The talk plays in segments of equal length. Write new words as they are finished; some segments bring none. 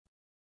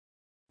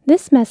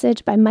This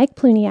message by Mike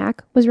Plewniak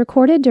was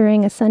recorded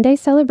during a Sunday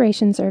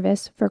celebration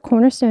service for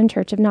Cornerstone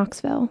Church of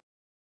Knoxville.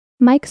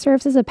 Mike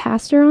serves as a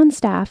pastor on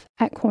staff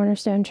at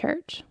Cornerstone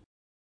Church.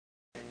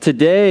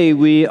 Today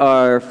we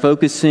are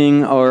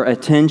focusing our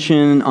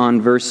attention on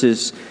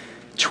verses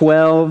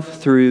 12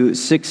 through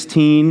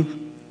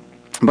 16,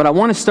 but I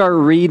want to start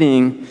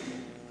reading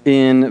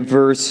in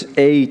verse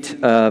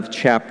 8 of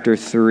chapter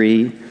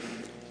 3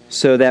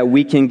 so that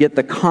we can get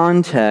the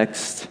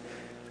context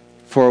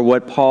for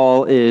what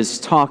Paul is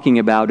talking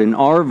about in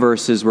our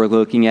verses we're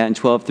looking at in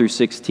 12 through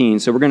 16.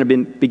 So we're going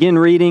to begin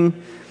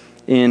reading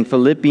in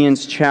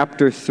Philippians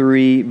chapter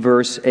 3,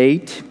 verse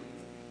 8.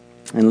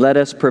 And let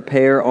us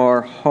prepare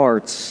our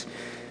hearts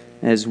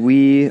as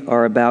we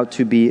are about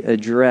to be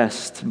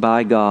addressed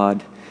by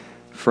God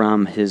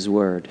from His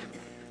Word.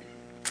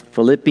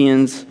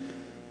 Philippians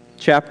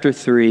chapter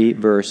 3,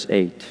 verse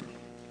 8.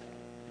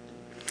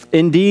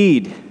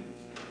 Indeed,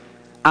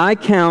 I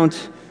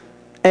count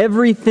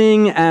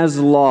everything as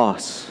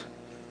loss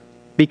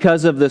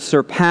because of the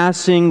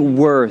surpassing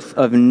worth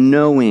of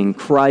knowing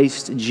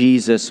Christ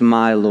Jesus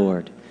my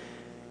Lord.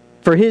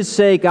 For His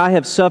sake I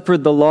have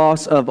suffered the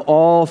loss of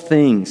all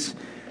things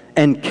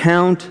and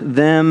count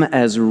them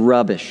as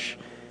rubbish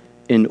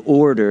in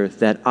order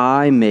that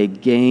I may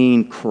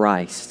gain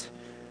Christ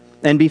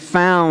and be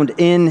found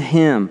in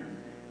Him,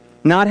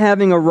 not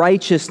having a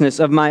righteousness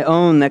of my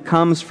own that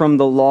comes from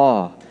the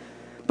law,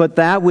 but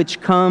that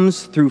which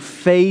comes through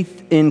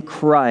faith in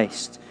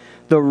Christ,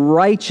 the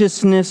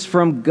righteousness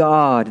from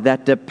God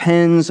that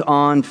depends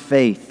on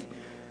faith,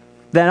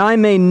 that I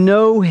may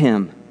know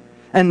Him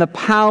and the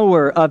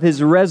power of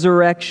His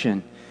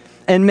resurrection,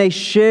 and may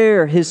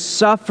share His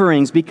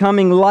sufferings,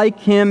 becoming like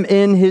Him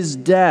in His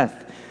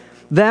death,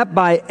 that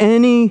by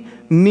any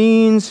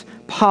means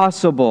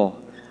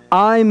possible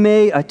I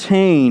may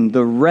attain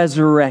the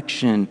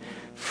resurrection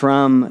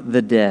from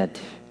the dead.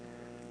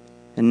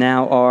 And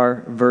now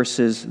our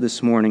verses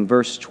this morning,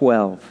 verse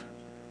 12.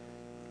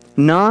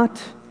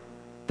 Not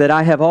that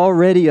I have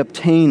already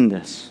obtained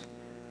this,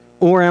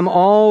 or am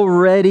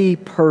already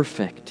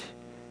perfect,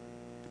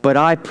 but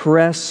I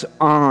press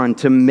on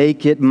to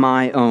make it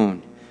my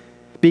own,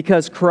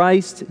 because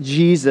Christ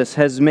Jesus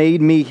has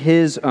made me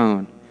His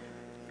own.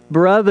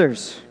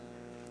 Brothers,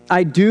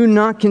 I do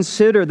not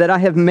consider that I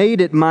have made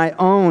it my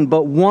own,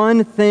 but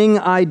one thing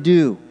I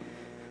do,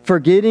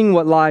 forgetting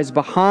what lies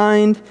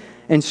behind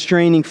and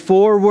straining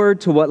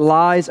forward to what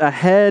lies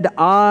ahead,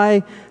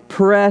 I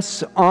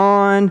press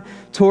on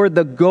toward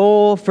the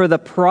goal for the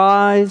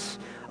prize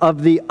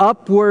of the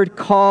upward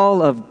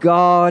call of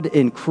God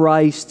in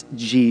Christ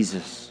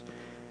Jesus.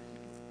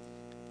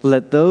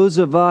 Let those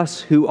of us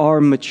who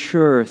are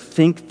mature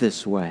think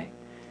this way.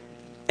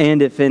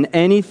 And if in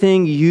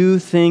anything you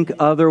think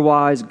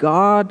otherwise,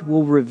 God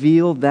will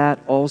reveal that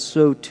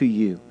also to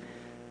you.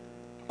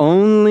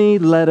 Only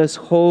let us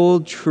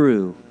hold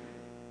true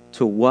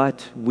to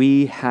what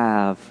we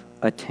have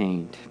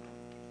attained.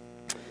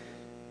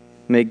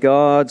 May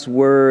God's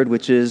Word,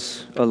 which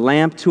is a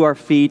lamp to our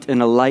feet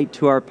and a light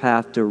to our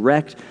path,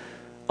 direct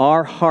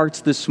our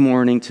hearts this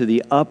morning to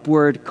the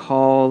upward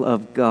call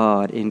of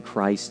God in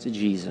Christ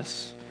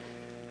Jesus.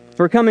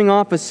 We're coming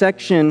off a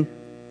section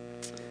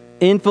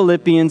in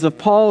Philippians of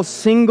Paul's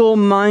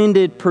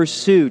single-minded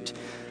pursuit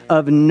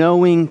of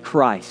knowing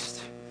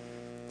Christ.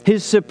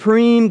 His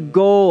supreme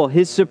goal,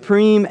 his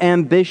supreme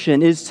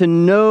ambition is to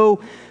know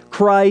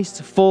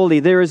Christ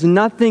fully. There is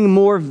nothing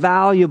more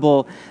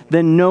valuable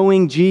than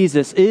knowing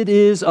Jesus. It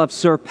is of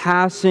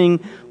surpassing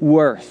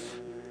worth.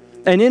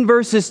 And in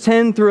verses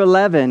 10 through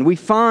 11, we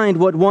find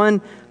what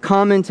one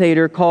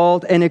commentator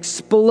called an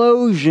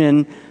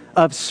explosion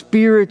of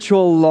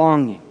spiritual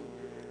longing.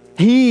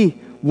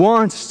 He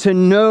wants to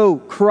know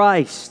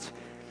Christ.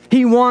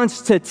 He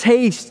wants to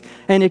taste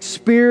and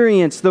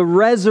experience the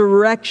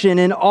resurrection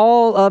in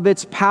all of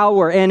its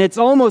power. And it's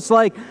almost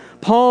like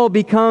Paul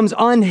becomes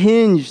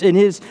unhinged in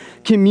his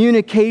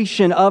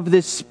communication of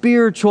this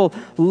spiritual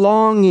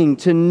longing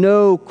to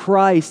know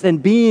Christ.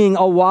 And being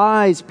a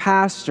wise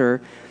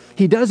pastor,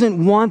 he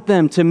doesn't want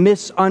them to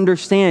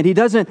misunderstand. He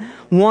doesn't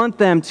want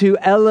them to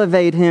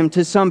elevate him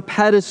to some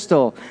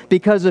pedestal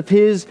because of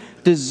his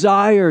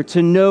desire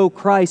to know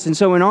Christ. And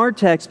so in our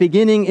text,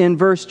 beginning in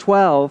verse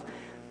 12,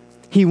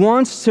 he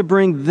wants to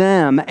bring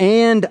them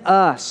and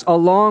us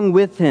along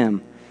with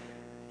him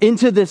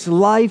into this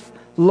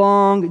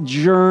lifelong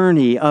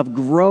journey of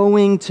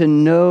growing to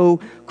know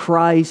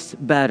Christ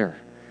better.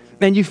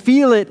 And you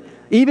feel it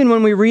even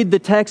when we read the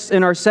text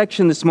in our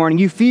section this morning.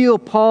 You feel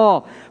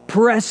Paul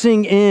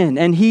pressing in,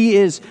 and he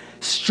is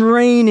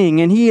straining,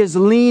 and he is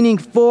leaning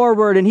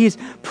forward, and he's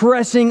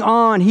pressing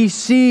on. He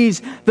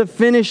sees the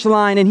finish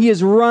line, and he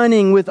is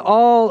running with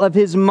all of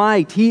his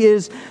might. He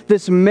is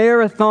this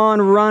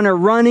marathon runner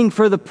running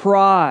for the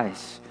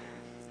prize.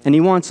 And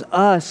he wants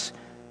us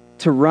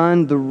to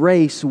run the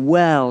race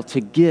well to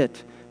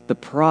get the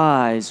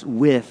prize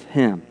with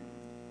him.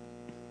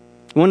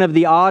 One of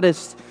the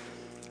oddest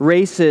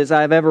races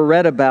I've ever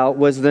read about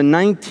was the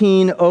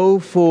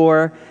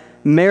 1904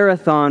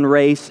 marathon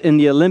race in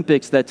the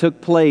Olympics that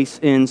took place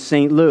in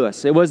St.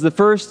 Louis. It was the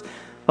first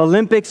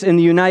Olympics in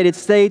the United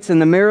States,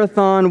 and the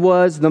marathon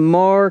was the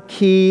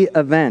marquee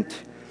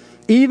event.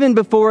 Even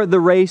before the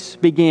race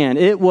began,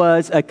 it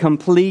was a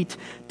complete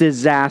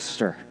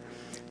disaster.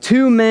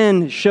 2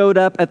 men showed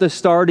up at the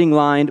starting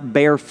line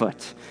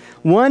barefoot.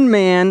 One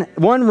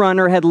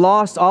runner had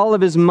lost all of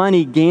his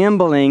money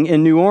gambling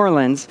in New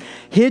Orleans,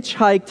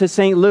 hitchhiked to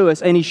St.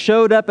 Louis, and he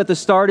showed up at the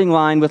starting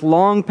line with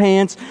long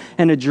pants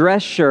and a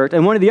dress shirt.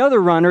 And one of the other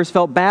runners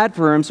felt bad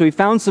for him, so he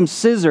found some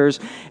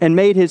scissors and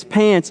made his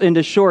pants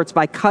into shorts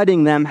by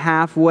cutting them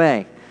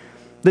halfway.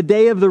 The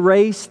day of the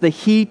race, the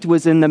heat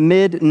was in the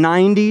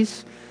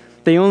mid-90s.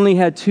 They only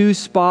had 2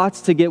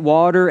 spots to get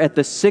water at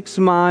the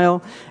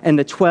 6-mile and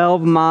the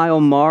 12-mile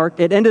mark.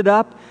 It ended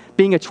up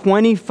being a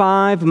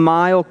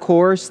 25-mile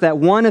course that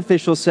one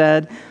official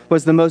said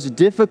was the most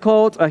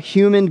difficult a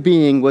human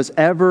being was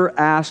ever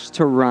asked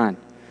to run.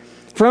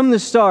 From the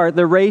start,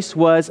 the race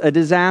was a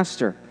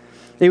disaster.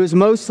 It was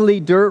mostly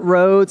dirt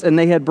roads, and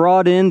they had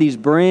brought in these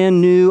brand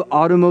new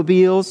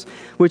automobiles,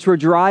 which were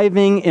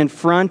driving in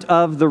front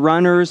of the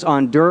runners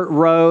on dirt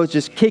roads,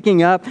 just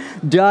kicking up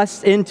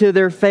dust into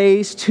their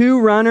face. 2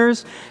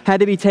 runners had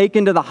to be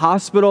taken to the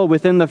hospital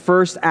within the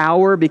first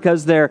hour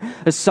because their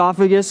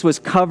esophagus was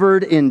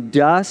covered in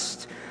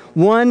dust.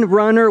 One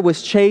runner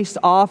was chased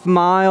off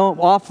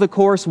the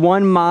course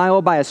 1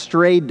 mile by a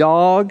stray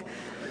dog.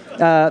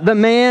 The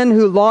man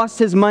who lost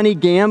his money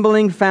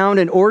gambling found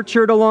an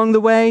orchard along the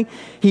way.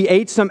 He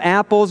ate some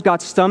apples,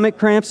 got stomach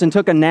cramps, and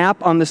took a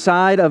nap on the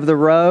side of the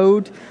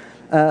road.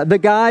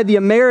 The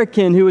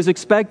American who was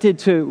expected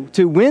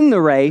to win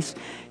the race,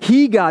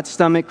 he got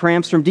stomach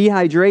cramps from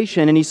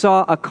dehydration, and he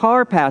saw a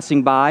car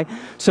passing by.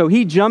 So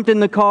he jumped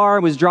in the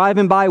car, was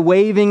driving by,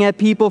 waving at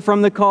people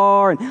from the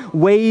car and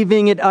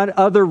waving at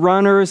other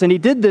runners. And he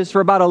did this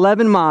for about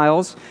 11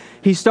 miles.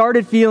 He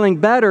started feeling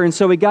better, and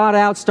so he got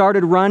out,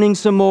 started running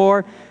some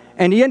more,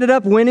 and he ended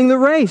up winning the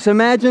race.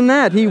 Imagine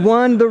that. He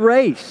won the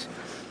race.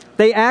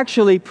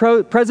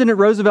 President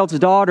Roosevelt's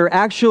daughter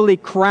actually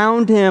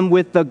crowned him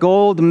with the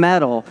gold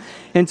medal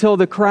until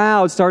the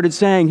crowd started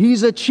saying,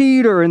 "He's a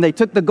cheater," and they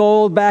took the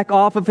gold back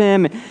off of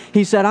him.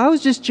 He said, "I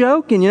was just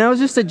joking, it was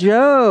just a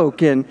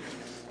joke." And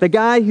the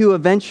guy who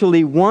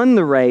eventually won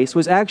the race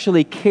was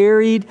actually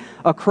carried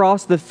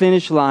across the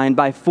finish line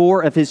by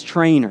 4 of his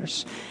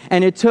trainers.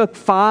 And it took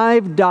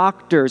 5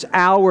 doctors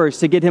hours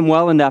to get him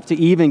well enough to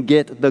even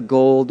get the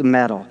gold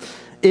medal.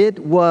 It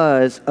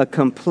was a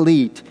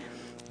complete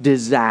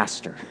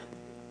disaster.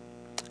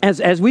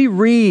 As we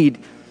read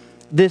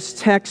this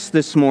text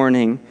this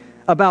morning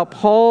about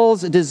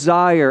Paul's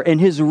desire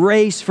and his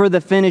race for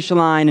the finish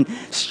line and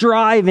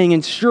striving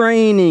and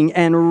straining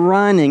and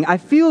running, I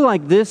feel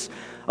like this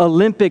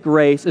Olympic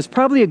race is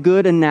probably a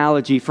good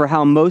analogy for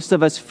how most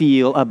of us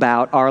feel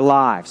about our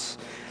lives.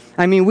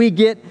 I mean, we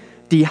get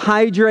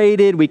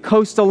dehydrated, we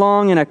coast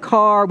along in a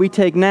car, we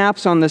take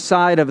naps on the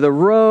side of the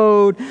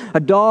road, a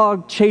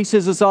dog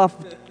chases us off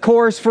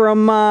course for a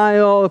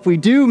mile. If we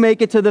do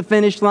make it to the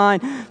finish line,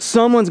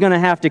 someone's going to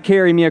have to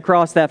carry me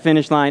across that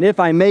finish line if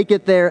I make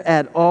it there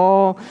at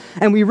all.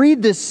 And we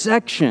read this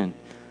section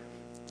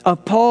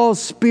of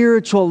Paul's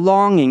spiritual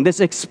longing,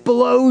 this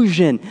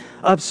explosion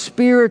of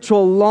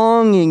spiritual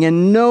longing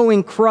and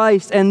knowing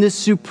Christ, and this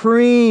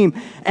supreme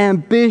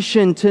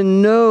ambition to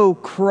know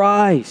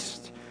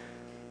Christ.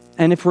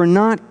 And if we're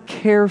not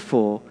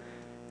careful,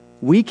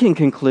 we can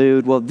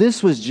conclude, well,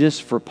 this was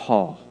just for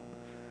Paul,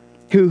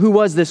 who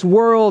was this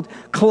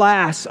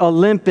world-class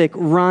Olympic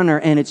runner,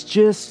 and it's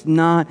just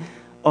not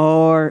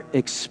our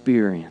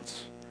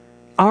experience.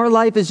 Our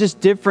life is just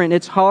different.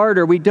 It's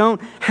harder. We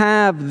don't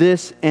have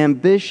this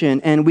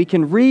ambition, and we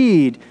can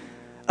read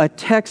a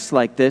text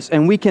like this,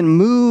 and we can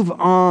move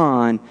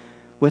on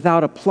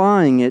without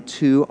applying it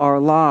to our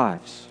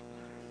lives.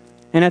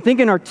 And I think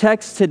in our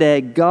text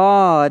today,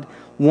 God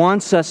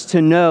wants us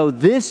to know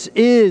this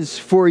is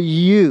for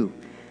you.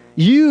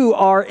 You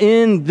are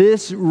in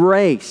this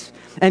race.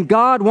 And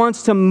God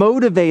wants to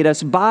motivate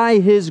us by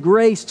His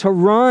grace to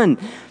run,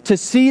 to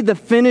see the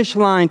finish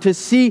line, to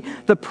see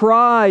the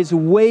prize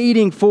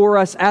waiting for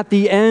us at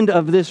the end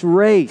of this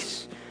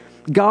race.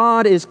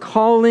 God is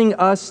calling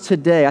us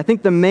today. I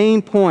think the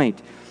main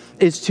point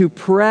is to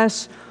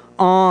press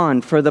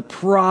on for the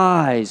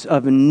prize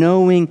of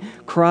knowing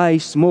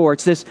Christ more.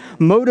 It's this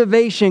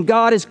motivation.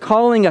 God is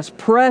calling us,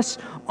 press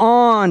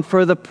on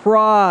for the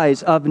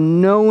prize of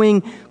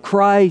knowing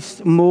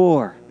Christ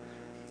more.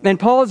 And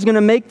Paul is going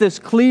to make this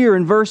clear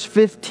in verse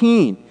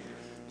 15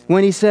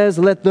 when he says,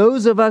 "Let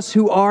those of us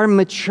who are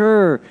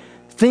mature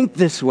think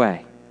this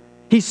way."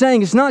 He's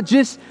saying it's not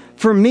just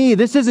for me.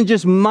 This isn't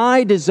just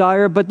my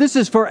desire, but this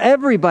is for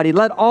everybody.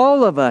 Let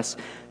all of us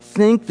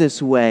think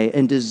this way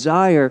and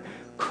desire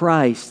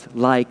Christ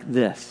like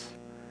this.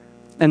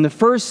 And the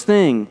first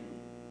thing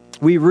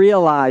we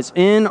realize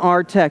in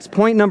our text,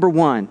 point number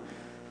 1,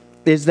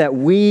 is that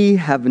we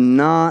have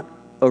not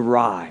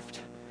arrived.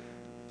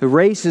 The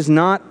race is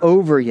not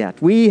over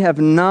yet. We have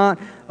not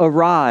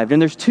arrived.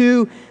 And there's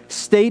 2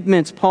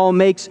 statements Paul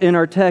makes in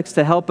our text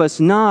to help us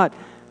not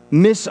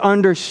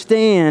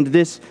misunderstand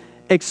this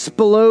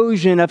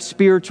explosion of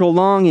spiritual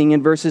longing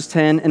in verses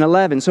 10 and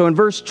 11. So in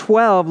verse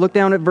 12, look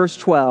down at verse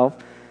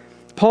 12,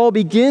 Paul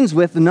begins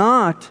with,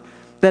 not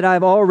that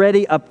I've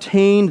already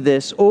obtained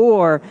this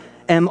or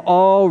am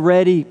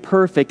already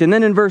perfect. And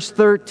then in verse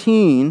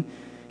 13,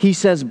 he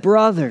says,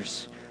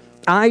 brothers,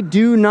 I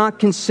do not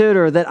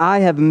consider that I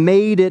have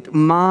made it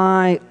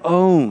my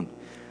own.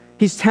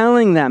 He's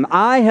telling them,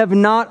 I have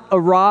not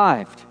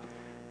arrived.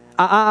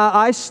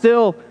 I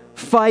still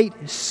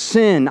fight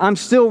sin. I'm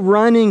still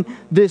running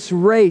this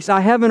race.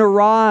 I haven't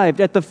arrived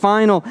at the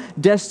final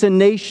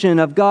destination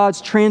of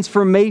God's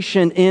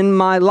transformation in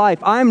my life.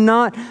 I'm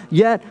not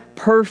yet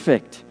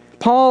perfect.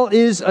 Paul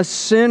is a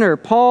sinner.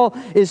 Paul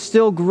is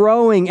still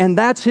growing, and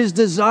that's his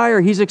desire.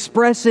 He's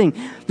expressing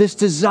this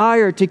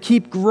desire to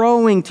keep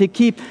growing, to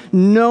keep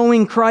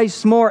knowing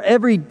Christ more.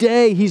 Every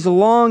day he's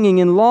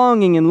longing and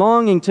longing and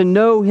longing to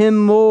know Him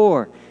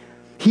more.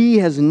 He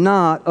has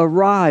not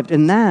arrived,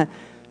 and that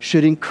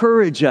should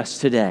encourage us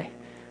today.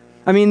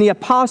 I mean, the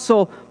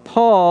Apostle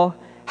Paul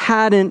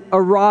hadn't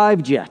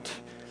arrived yet.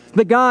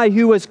 The guy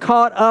who was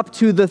caught up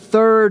to the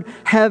third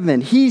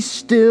heaven, he's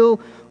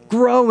still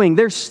growing.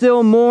 There's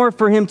still more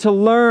for him to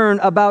learn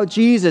about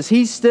Jesus.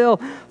 He's still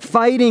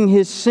fighting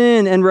his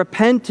sin and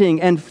repenting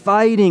and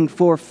fighting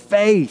for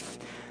faith.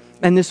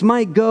 And this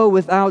might go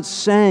without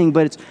saying,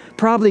 but it's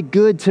probably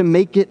good to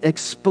make it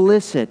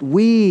explicit.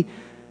 We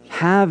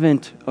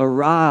haven't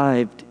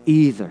arrived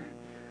either.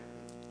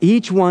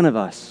 Each one of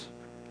us,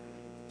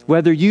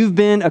 whether you've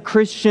been a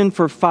Christian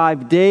for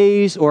 5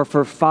 days or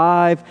for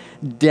 5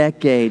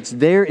 decades,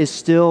 there is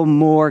still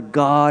more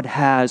God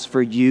has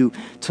for you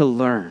to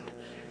learn.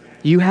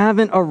 You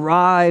haven't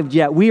arrived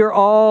yet. We are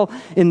all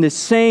in the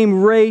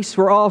same race.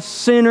 We're all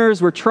sinners.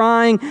 We're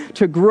trying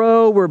to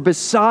grow. We're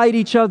beside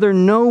each other.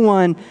 No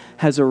one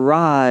has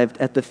arrived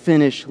at the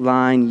finish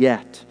line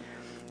yet.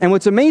 And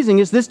what's amazing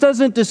is this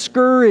doesn't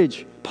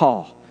discourage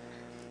Paul.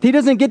 He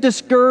doesn't get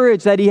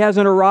discouraged that he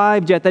hasn't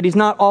arrived yet, that he's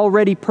not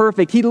already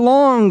perfect. He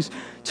longs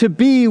to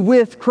be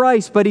with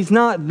Christ, but he's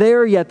not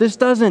there yet. This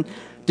doesn't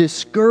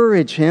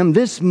discourage him.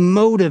 This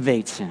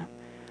motivates him.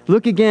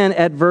 Look again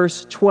at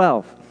verse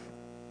 12.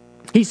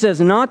 He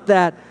says, not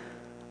that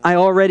I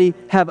already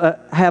have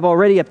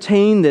already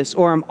obtained this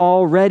or am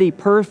already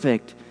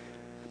perfect,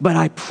 but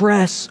I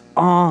press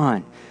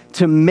on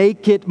to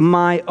make it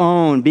my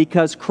own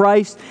because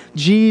Christ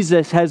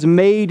Jesus has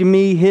made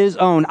me His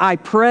own. I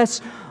press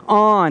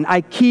on.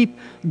 I keep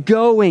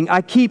going.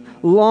 I keep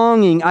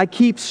longing. I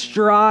keep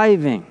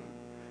striving.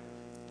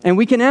 And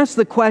we can ask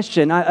the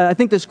question, I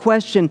think this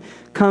question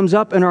comes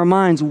up in our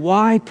minds,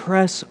 why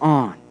press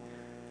on?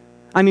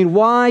 I mean,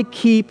 why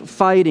keep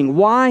fighting?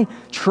 Why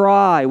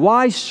try?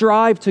 Why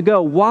strive to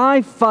go?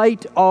 Why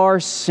fight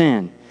our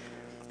sin?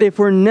 If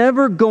we're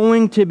never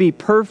going to be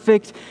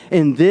perfect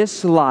in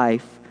this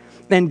life,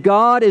 and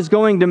God is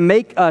going to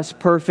make us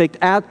perfect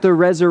at the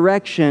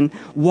resurrection,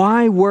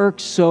 why work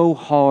so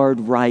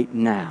hard right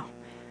now?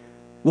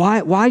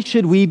 Why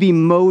should we be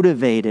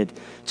motivated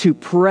to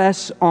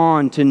press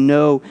on to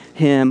know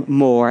Him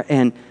more?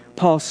 And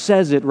Paul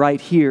says it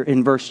right here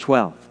in verse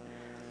 12.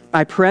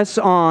 I press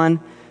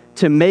on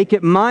to make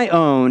it my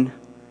own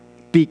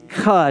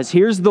because,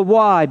 here's the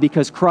why,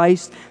 because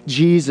Christ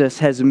Jesus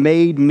has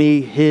made me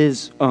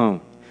His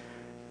own.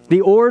 The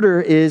order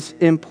is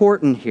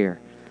important here.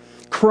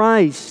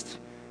 Christ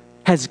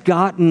has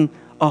gotten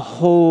a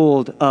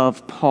hold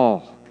of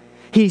Paul.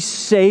 He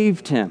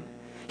saved him.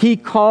 He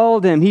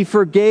called him. He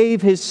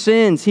forgave his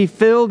sins. He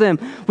filled him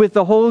with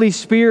the Holy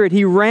Spirit.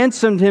 He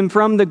ransomed him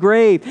from the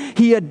grave.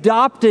 He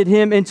adopted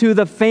him into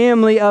the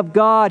family of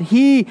God.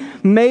 He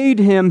made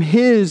him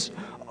His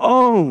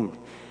own.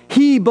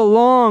 He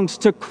belongs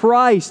to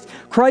Christ.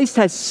 Christ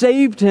has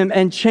saved him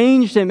and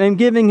changed him and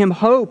given him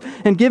hope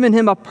and given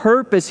him a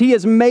purpose. He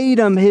has made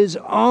him His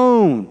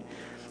own.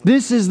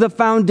 This is the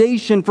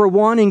foundation for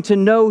wanting to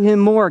know Him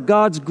more.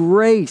 God's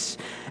grace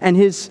and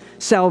His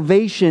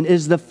salvation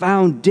is the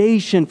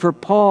foundation for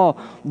Paul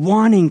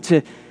wanting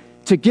to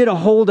get a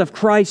hold of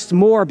Christ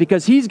more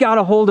because he's got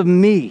a hold of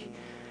me.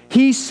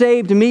 He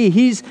saved me.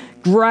 He's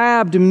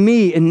grabbed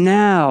me. And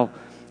now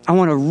I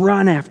want to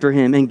run after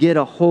Him and get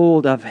a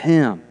hold of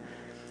Him.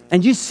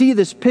 And you see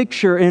this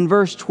picture in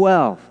verse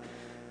 12.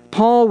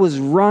 Paul was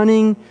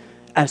running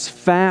as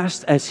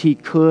fast as he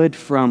could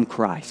from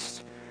Christ.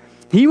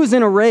 He was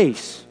in a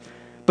race,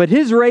 but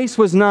his race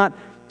was not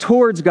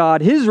towards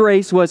God. His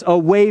race was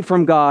away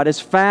from God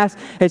as fast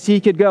as he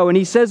could go. And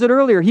he says it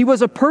earlier, he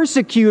was a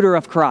persecutor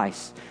of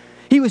Christ.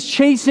 He was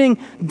chasing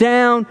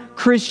down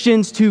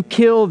Christians to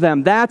kill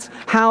them. That's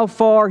how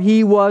far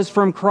he was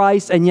from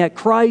Christ. And yet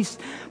Christ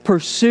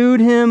pursued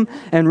him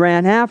and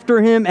ran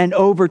after him and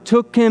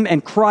overtook him,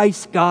 and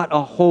Christ got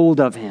a hold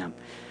of him.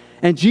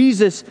 And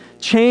Jesus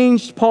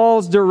changed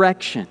Paul's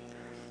direction.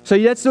 So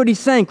that's what he's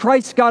saying.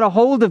 Christ got a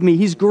hold of me.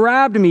 He's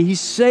grabbed me. He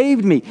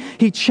saved me.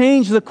 He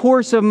changed the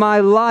course of my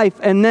life.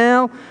 And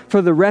now,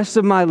 for the rest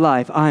of my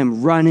life, I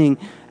am running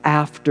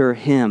after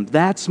him.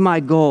 That's my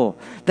goal.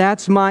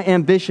 That's my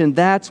ambition.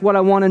 That's what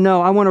I want to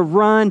know. I want to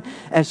run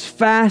as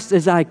fast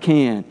as I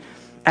can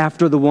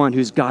after the one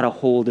who's got a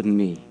hold of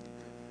me.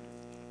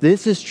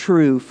 This is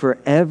true for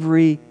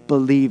every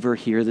believer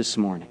here this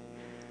morning.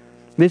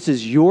 This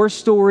is your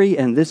story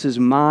and this is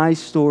my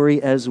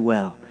story as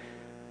well.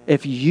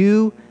 If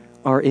you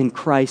are in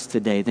Christ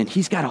today, then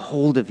he's got a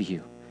hold of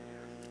you.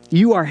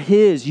 You are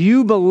his.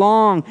 You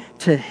belong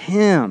to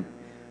him.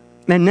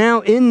 And now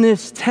in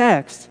this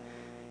text,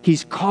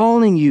 he's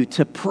calling you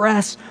to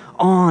press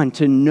on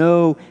to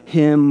know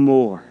him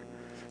more.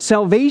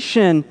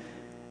 Salvation,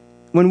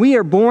 when we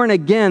are born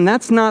again,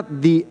 that's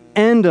not the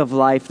end of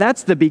life.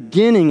 That's the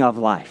beginning of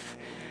life.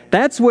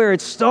 That's where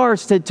it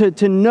starts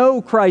to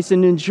know Christ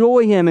and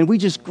enjoy him. And we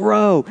just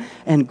grow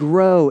and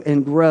grow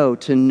and grow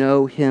to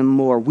know him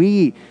more.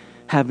 We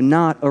have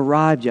not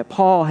arrived yet.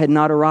 Paul had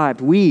not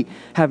arrived. We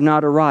have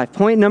not arrived.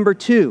 Point number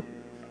 2,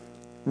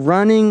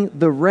 running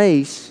the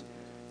race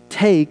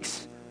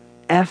takes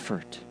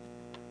effort.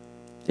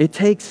 It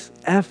takes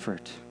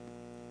effort.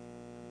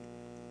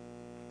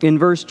 In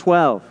verse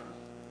 12,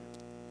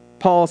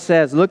 Paul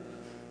says, look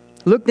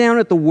down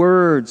at the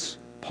words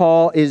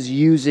Paul is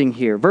using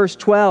here. Verse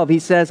 12, he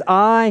says,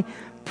 I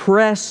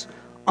press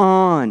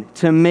on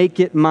to make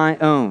it my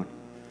own.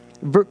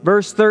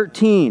 Verse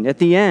 13, at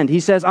the end, he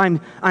says,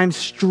 I'm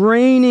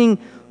straining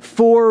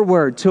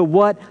forward to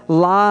what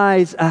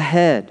lies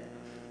ahead.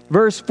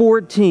 Verse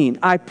 14,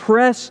 I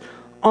press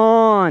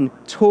on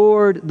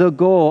toward the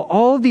goal.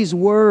 All of these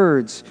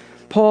words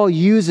Paul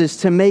uses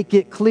to make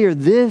it clear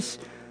this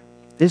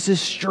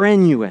is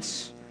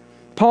strenuous.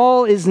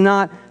 Paul is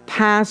not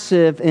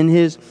passive in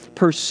his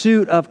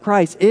pursuit of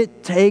Christ.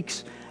 It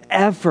takes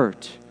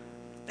effort.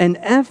 And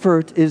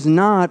effort is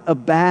not a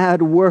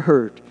bad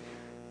word.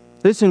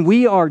 Listen,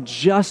 we are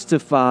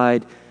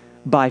justified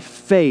by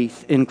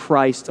faith in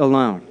Christ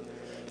alone.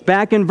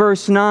 Back in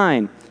verse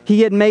 9,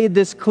 he had made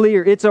this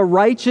clear. It's a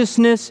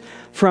righteousness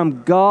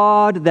from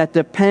God that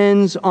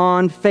depends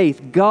on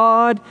faith.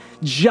 God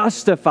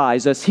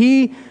justifies us.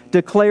 He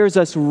declares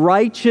us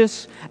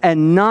righteous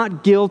and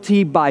not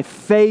guilty by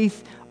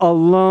faith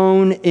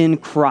alone in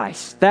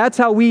Christ. That's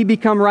how we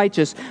become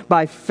righteous,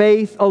 by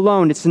faith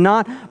alone. It's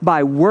not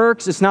by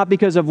works. It's not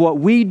because of what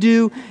we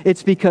do.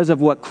 It's because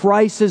of what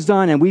Christ has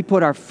done, and we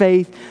put our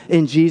faith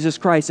in Jesus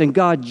Christ, and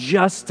God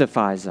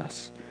justifies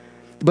us.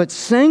 But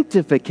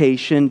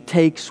sanctification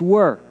takes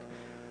work.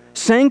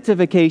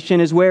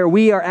 Sanctification is where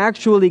we are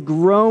actually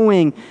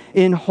growing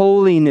in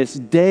holiness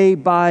day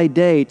by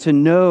day to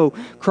know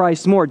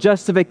Christ more.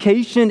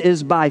 Justification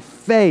is by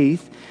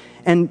faith,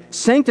 and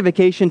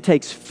sanctification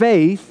takes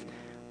faith,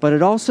 but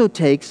it also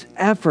takes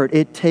effort.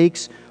 It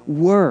takes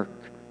work.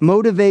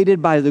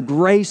 Motivated by the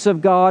grace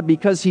of God,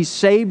 because he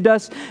saved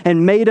us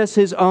and made us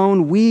his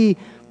own, we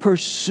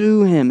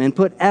pursue him and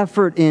put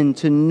effort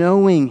into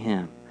knowing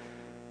him.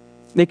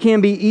 It can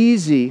be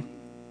easy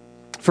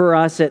for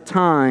us at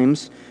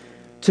times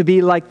to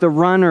be like the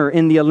runner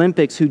in the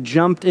Olympics who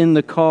jumped in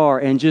the car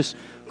and just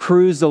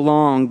cruised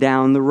along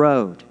down the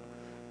road.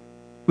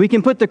 We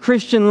can put the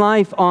Christian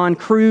life on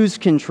cruise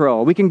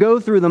control. We can go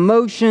through the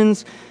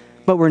motions,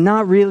 but we're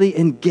not really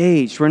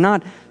engaged. We're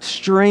not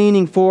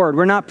straining forward.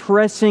 We're not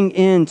pressing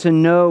in to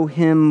know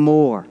him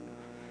more.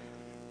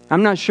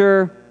 I'm not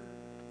sure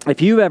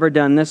if you've ever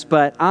done this,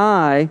 but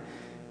I,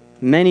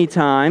 many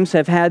times,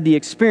 have had the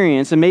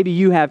experience, and maybe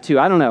you have too,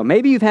 I don't know,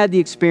 maybe you've had the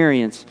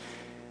experience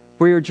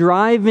where you're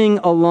driving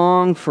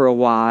along for a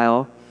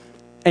while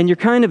and you're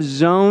kind of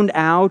zoned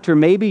out, or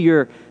maybe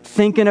you're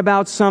thinking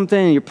about something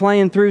and you're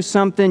playing through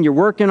something, you're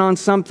working on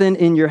something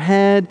in your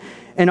head,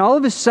 and all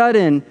of a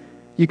sudden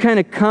you kind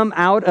of come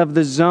out of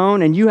the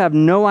zone and you have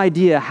no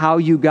idea how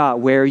you got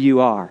where you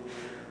are.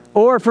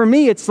 Or for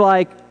me, it's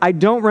like I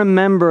don't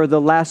remember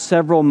the last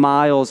several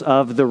miles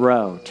of the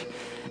road.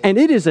 And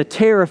it is a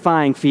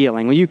terrifying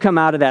feeling when you come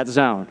out of that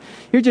zone.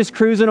 You're just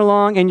cruising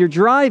along and you're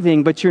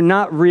driving, but you're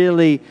not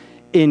really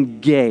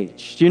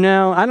engaged. You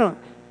know,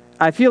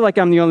 I feel like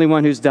I'm the only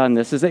one who's done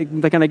this.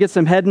 Can I get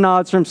some head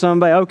nods from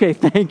somebody? Okay,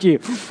 thank you.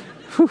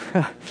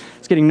 I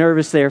was getting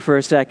nervous there for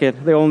a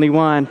second. The only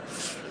one.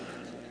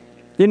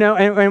 You know,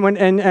 and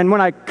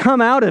when I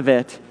come out of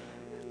it,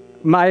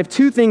 I have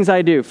two things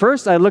I do.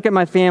 First, I look at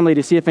my family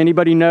to see if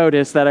anybody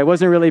noticed that I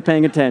wasn't really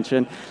paying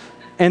attention.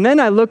 And then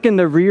I look in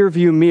the rear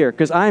view mirror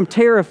because I'm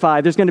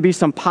terrified there's going to be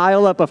some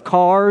pileup of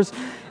cars,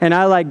 and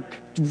I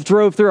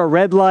drove through a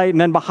red light, and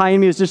then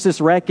behind me is just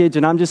this wreckage,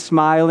 and I'm just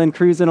smiling,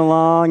 cruising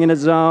along in a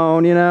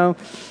zone, you know.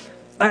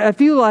 I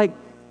feel like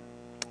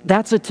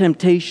that's a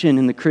temptation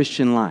in the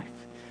Christian life.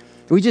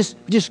 We just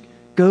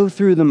go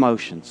through the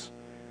motions.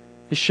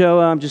 To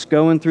show I'm just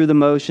going through the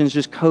motions,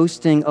 just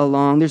coasting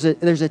along.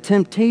 There's a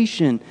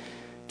temptation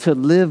to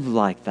live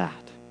like that.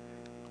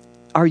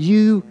 Are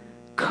you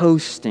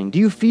coasting? Do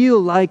you feel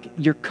like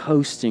you're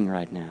coasting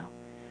right now?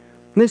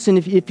 Listen,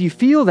 if you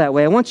feel that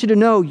way, I want you to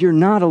know you're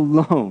not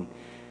alone.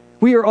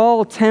 We are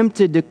all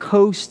tempted to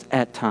coast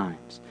at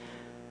times.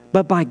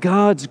 But by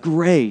God's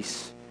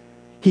grace,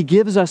 he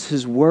gives us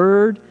his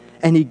word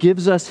and he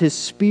gives us his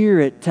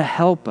Spirit to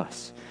help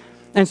us.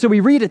 And so we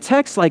read a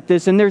text like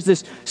this, and there's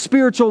this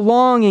spiritual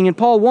longing, and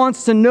Paul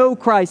wants to know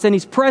Christ, and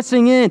he's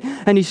pressing in,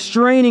 and he's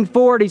straining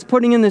forward, he's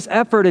putting in this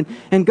effort,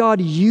 and God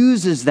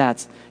uses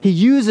that. He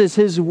uses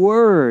his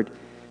word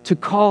to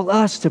call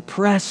us to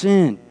press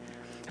in,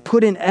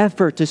 put in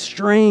effort, to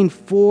strain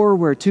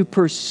forward, to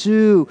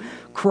pursue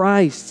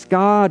Christ.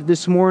 God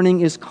this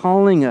morning is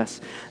calling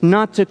us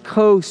not to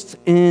coast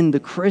in the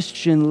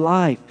Christian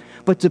life,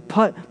 but to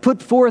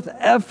put forth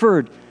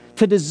effort,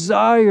 to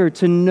desire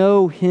to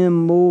know him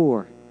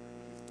more.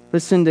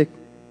 Listen to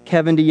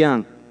Kevin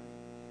DeYoung.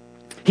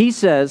 He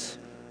says,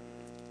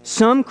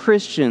 some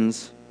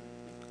Christians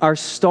are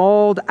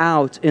stalled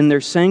out in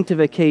their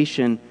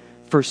sanctification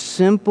for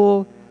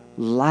simple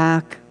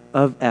lack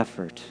of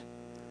effort.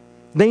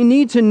 They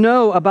need to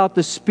know about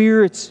the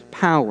Spirit's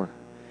power.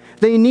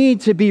 They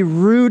need to be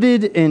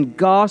rooted in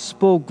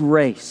gospel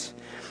grace.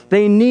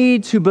 They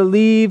need to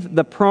believe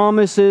the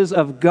promises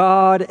of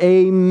God,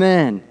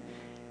 amen.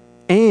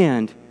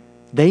 And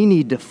they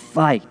need to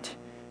fight,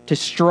 to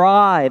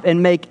strive,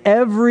 and make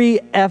every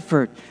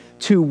effort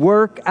to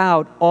work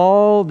out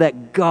all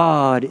that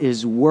God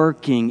is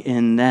working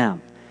in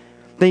them.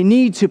 They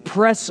need to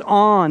press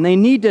on. They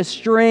need to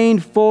strain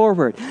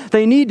forward.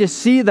 They need to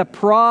see the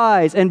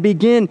prize and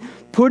begin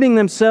putting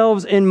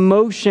themselves in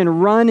motion,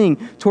 running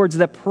towards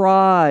the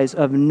prize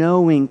of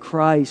knowing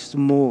Christ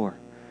more.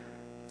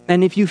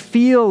 And if you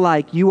feel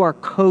like you are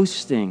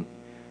coasting,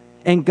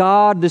 and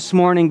God this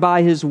morning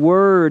by his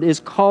word is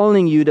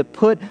calling you to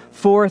put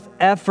forth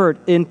effort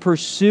in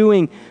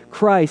pursuing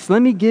Christ,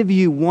 let me give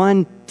you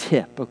one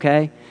tip,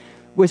 okay?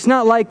 It's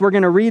not like we're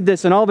going to read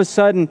this and all of a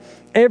sudden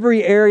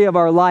every area of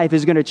our life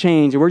is going to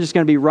change and we're just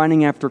going to be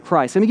running after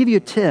Christ. Let me give you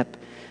a tip.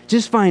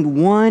 Just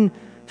find one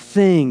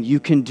thing you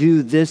can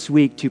do this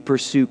week to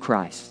pursue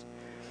Christ.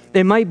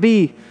 It might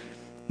be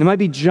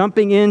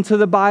jumping into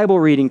the Bible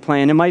reading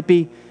plan. It might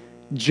be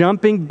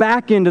jumping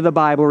back into the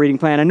Bible reading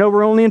plan. I know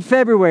we're only in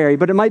February,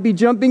 but it might be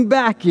jumping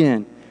back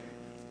in.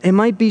 It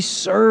might be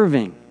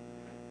serving,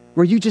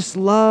 where you just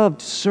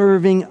loved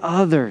serving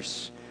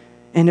others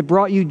and it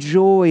brought you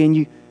joy and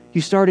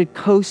you started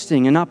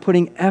coasting and not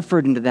putting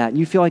effort into that.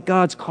 You feel like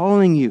God's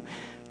calling you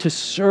to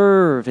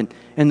serve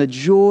and the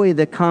joy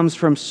that comes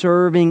from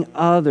serving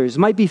others. It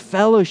might be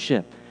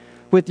fellowship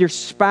with your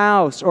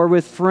spouse or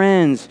with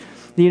friends.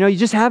 You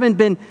just haven't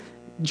been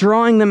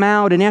drawing them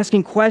out and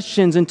asking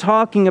questions and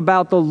talking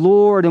about the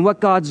Lord and what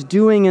God's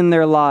doing in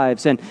their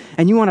lives. And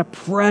you want to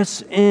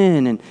press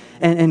in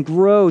and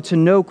grow to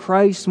know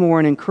Christ more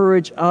and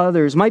encourage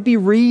others. It might be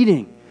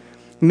reading.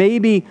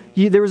 Maybe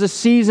there was a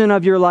season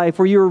of your life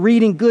where you were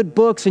reading good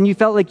books and you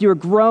felt like you were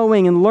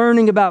growing and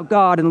learning about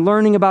God and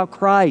learning about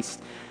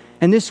Christ.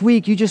 And this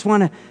week you just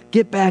want to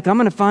get back. I'm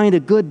going to find a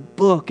good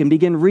book and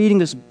begin reading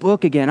this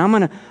book again. I'm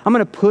going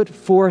to put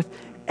forth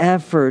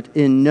effort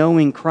in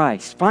knowing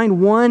Christ.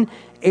 Find one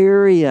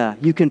area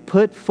you can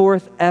put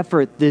forth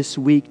effort this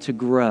week to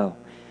grow.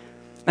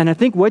 And I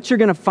think what you're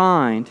going to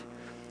find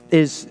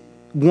is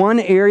one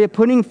area,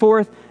 putting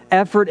forth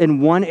effort in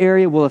one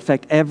area will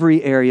affect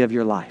every area of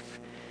your life.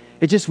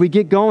 We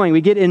get going,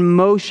 we get in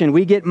motion,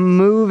 we get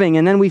moving,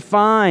 and then we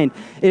find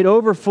it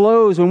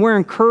overflows when we're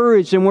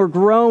encouraged and we're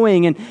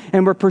growing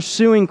and we're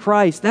pursuing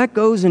Christ. That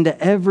goes into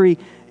every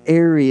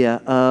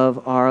area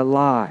of our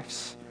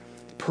lives.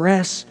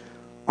 Press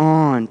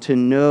on to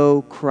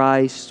know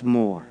Christ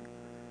more.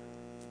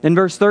 In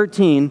verse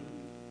 13,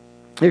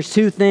 there's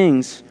two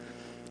things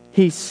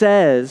he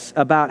says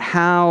about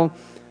how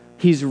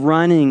he's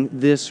running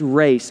this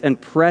race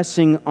and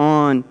pressing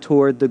on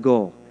toward the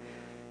goal.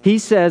 He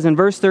says in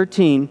verse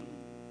 13,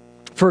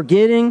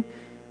 forgetting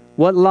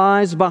what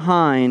lies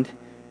behind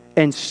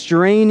and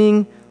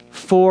straining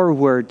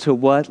forward to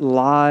what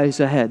lies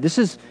ahead. This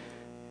is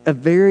a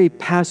very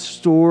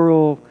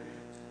pastoral,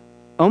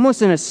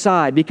 almost an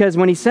aside, because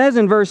when he says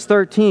in verse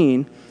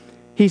 13,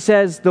 he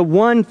says, the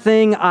one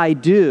thing I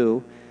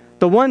do,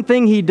 the one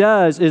thing he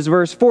does is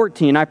verse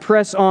 14, I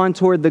press on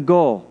toward the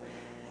goal.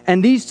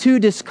 And these two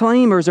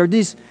disclaimers are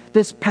this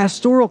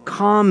pastoral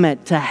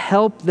comment to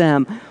help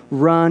them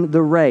run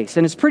the race.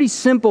 And it's pretty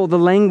simple, the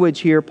language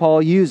here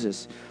Paul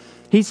uses.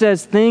 He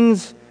says,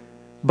 things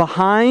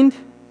behind,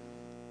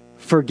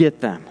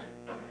 forget them.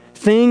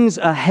 Things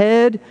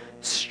ahead,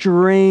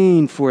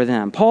 strain for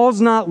them.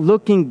 Paul's not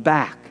looking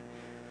back.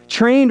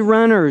 Trained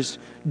runners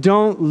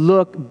don't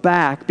look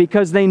back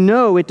because they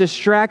know it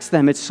distracts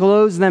them. It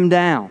slows them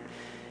down.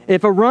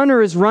 If a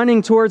runner is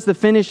running towards the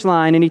finish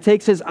line and he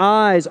takes his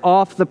eyes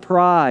off the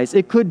prize,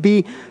 it could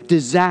be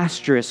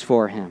disastrous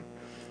for him.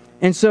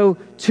 And so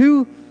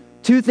two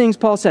things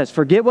Paul says,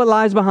 forget what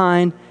lies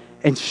behind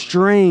and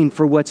strain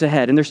for what's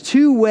ahead. And there's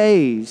two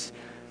ways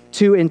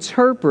to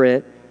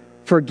interpret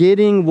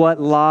forgetting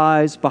what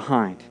lies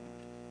behind.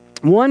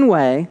 One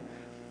way,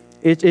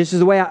 this is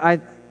the way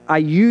I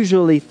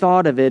usually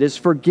thought of it, is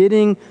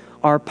forgetting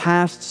our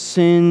past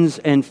sins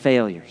and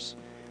failures.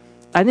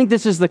 I think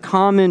this is the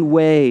common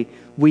way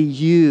we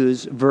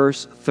use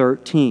verse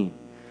 13.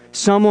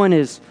 Someone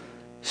is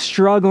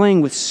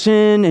struggling with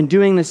sin and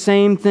doing the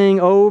same thing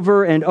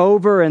over and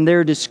over, and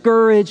they're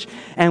discouraged,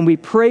 and we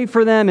pray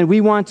for them, and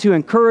we want to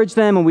encourage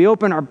them, and we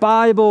open our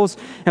Bibles,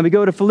 and we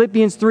go to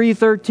Philippians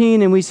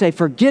 3:13, and we say,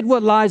 forget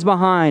what lies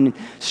behind, and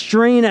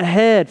strain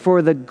ahead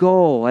for the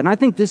goal. And I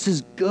think this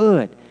is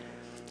good.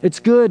 It's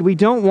good. We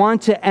don't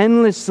want to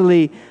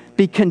endlessly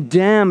be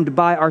condemned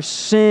by our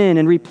sin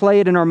and replay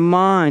it in our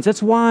minds.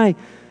 That's why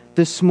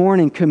this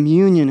morning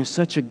communion is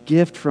such a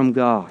gift from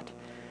God.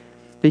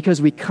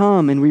 Because we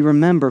come and we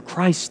remember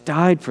Christ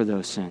died for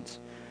those sins.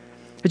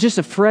 It's just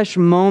a fresh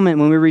moment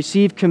when we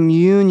receive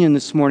communion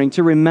this morning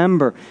to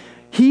remember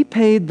He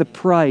paid the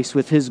price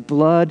with His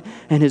blood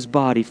and His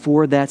body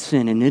for that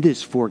sin, and it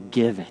is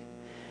forgiven.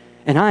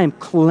 And I am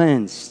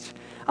cleansed.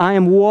 I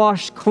am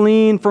washed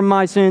clean from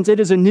my sins.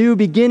 It is a new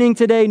beginning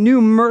today,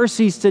 new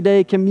mercies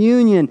today.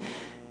 Communion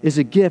is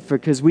a gift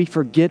because we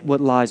forget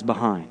what lies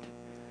behind.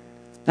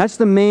 That's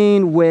the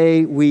main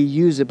way we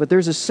use it. But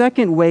there's a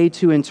second way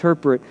to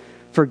interpret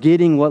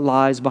forgetting what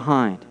lies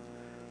behind.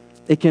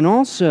 It can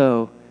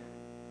also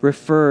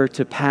refer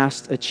to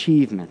past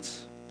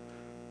achievements.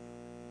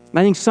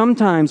 I think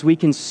sometimes we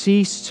can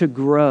cease to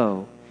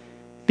grow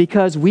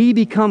because we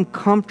become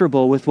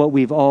comfortable with what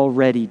we've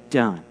already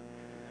done.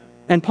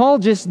 And Paul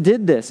just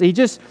did this. He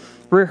just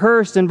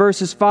rehearsed in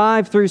verses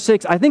 5 through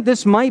 6. I think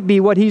this might be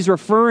what he's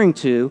referring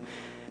to,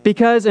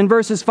 because in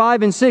verses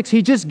 5 and 6,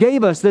 he just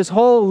gave us this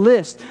whole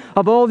list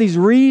of all these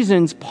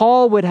reasons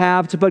Paul would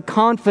have to put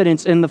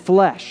confidence in the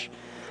flesh.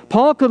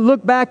 Paul could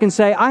look back and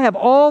say, I have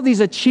all these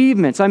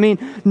achievements. I mean,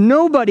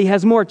 nobody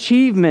has more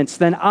achievements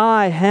than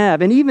I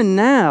have. And even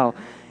now,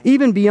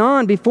 even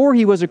before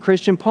he was a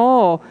Christian,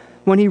 Paul,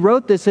 when he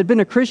wrote this, had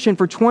been a Christian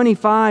for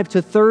 25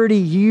 to 30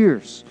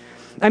 years.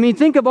 I mean,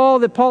 think of all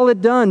that Paul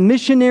had done.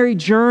 Missionary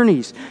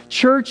journeys,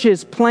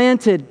 churches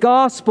planted,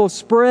 gospel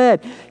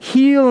spread,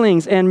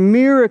 healings and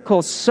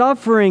miracles,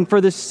 suffering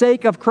for the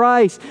sake of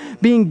Christ,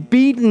 being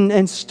beaten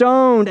and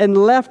stoned and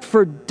left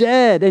for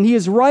dead. And he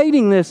is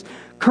writing this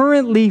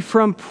currently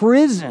from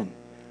prison.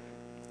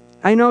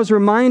 I know I was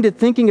reminded,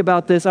 thinking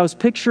about this, I was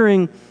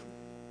picturing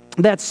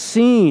that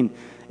scene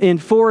in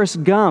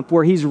Forrest Gump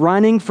where he's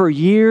running for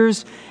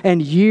years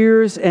and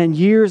years and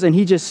years, and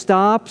he just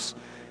stops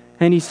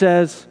and he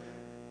says,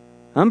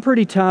 I'm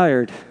pretty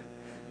tired.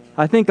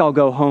 I think I'll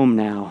go home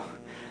now.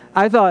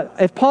 I thought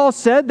if Paul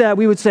said that,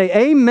 we would say,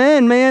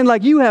 amen, man,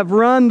 like you have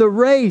run the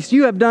race.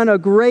 You have done a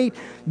great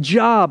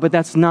job. But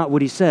that's not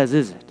what he says,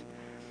 is it?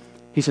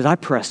 He says, I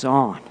press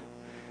on.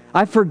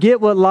 I forget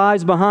what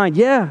lies behind.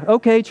 Yeah,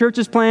 okay,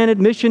 churches planted,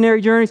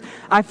 missionary journeys.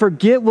 I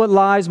forget what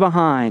lies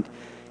behind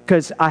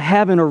because I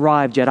haven't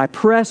arrived yet. I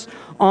press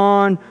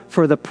on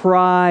for the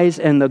prize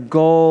and the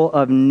goal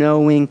of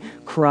knowing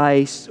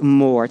Christ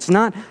more. It's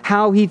not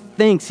how he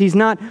thinks. He's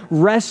not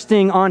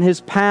resting on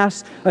his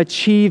past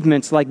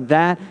achievements like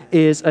that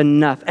is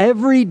enough.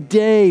 Every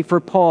day for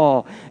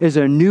Paul is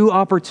a new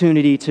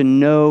opportunity to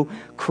know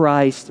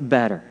Christ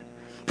better.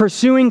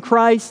 Pursuing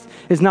Christ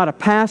is not a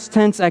past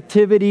tense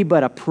activity,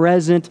 but a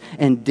present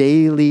and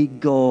daily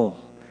goal.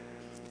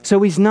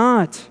 So he's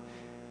not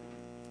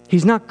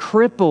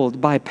crippled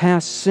by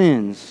past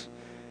sins,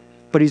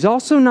 but he's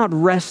also not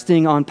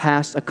resting on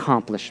past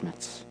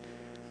accomplishments.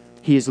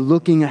 He is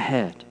looking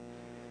ahead.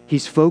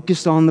 He's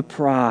focused on the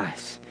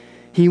prize.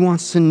 He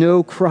wants to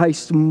know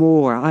Christ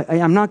more.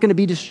 I'm not going to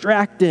be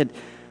distracted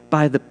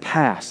by the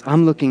past.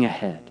 I'm looking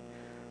ahead.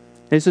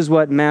 This is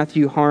what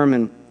Matthew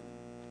Harmon,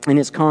 in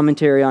his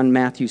commentary on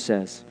Matthew,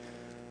 says.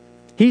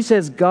 He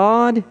says,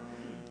 God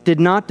did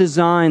not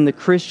design the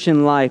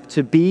Christian life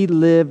to be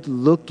lived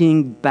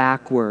looking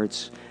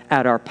backwards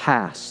at our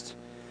past,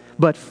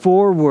 but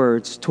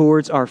forwards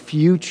towards our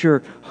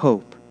future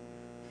hope.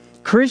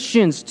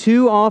 Christians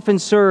too often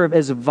serve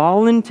as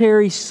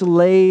voluntary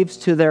slaves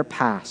to their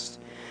past,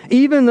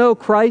 even though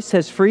Christ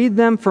has freed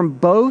them from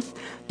both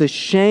the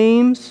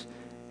shames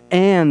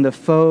and the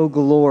faux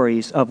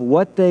glories of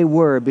what they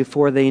were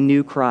before they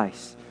knew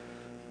Christ.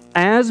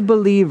 As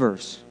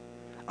believers,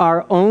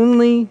 our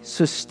only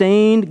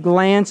sustained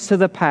glance to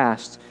the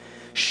past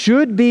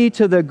should be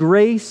to the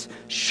grace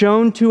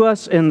shown to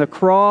us in the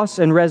cross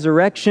and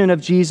resurrection of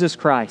Jesus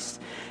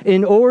Christ,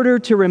 in order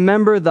to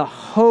remember the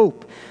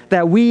hope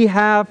that we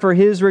have for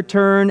His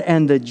return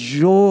and the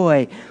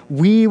joy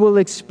we will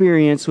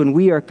experience when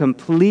we are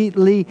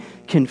completely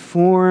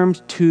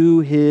conformed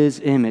to His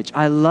image.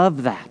 I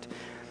love that.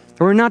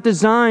 We're not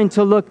designed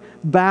to look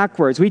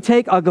backwards. We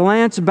take a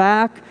glance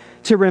back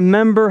to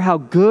remember how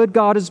good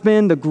God has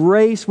been, the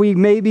grace. We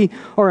maybe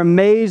are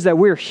amazed that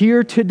we're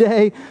here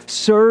today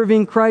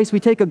serving Christ. We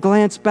take a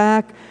glance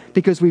back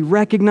because we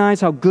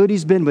recognize how good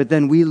He's been, but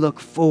then we look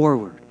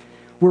forward.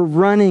 We're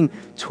running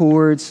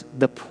towards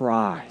the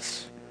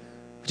prize.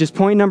 Which is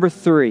point number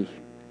 3.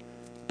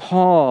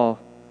 Paul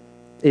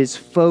is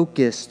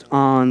focused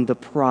on the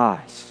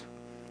prize.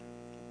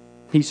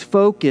 He's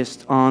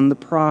focused on the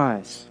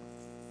prize.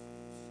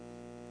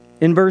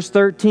 In verse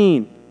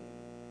 13,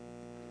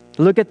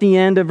 look at the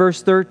end of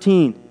verse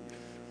 13.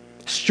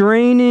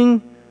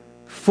 Straining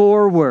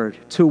forward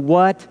to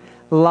what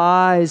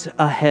lies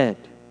ahead.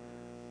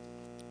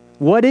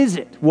 What is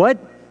it? What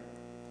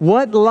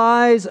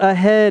lies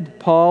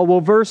ahead, Paul?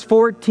 Well, verse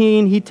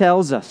 14, he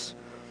tells us,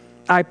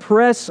 I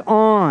press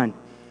on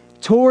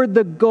toward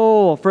the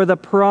goal for the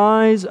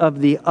prize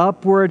of the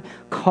upward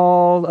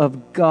call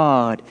of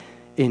God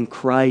in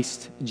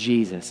Christ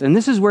Jesus. And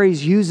this is where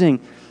he's using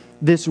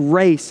this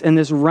race and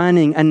this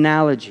running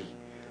analogy.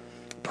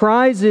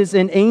 Prizes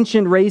in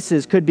ancient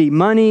races could be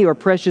money or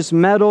precious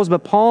metals,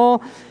 but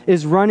Paul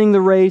is running the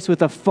race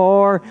with a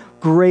far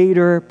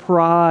greater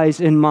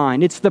prize in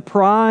mind. It's the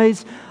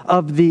prize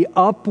of the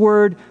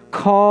upward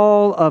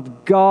call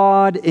of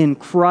God in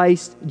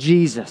Christ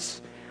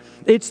Jesus.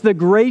 It's the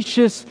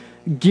gracious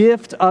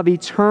gift of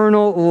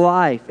eternal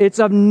life. It's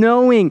of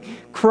knowing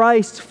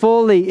Christ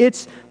fully.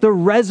 It's the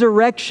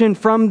resurrection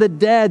from the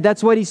dead.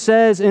 That's what he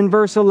says in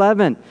verse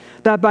 11,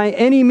 that by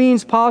any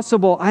means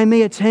possible I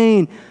may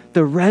attain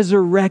the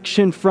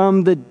resurrection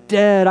from the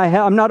dead.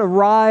 I'm not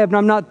arrived,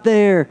 I'm not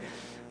there,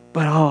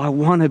 but I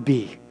want to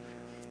be.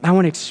 I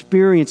want to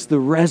experience the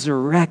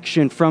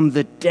resurrection from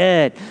the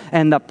dead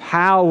and the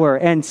power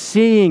and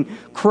seeing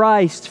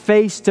Christ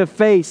face to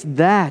face.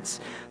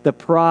 That's the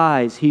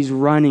prize he's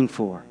running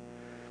for.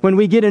 When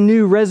we get a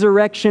new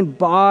resurrection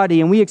body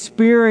and we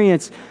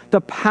experience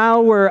the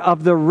power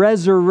of the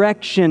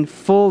resurrection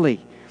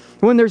fully,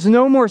 when there's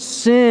no more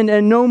sin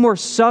and no more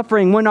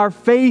suffering, when our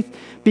faith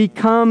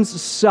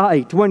becomes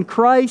sight, when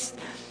Christ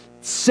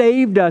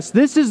saved us,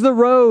 this is the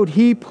road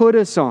he put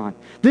us on.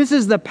 This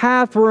is the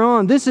path we're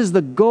on. This is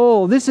the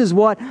goal. This is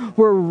what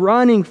we're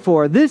running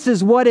for. This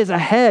is what is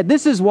ahead.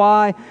 This is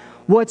why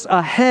what's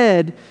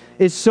ahead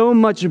is so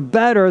much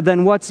better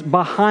than what's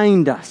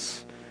behind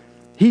us.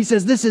 He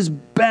says, this is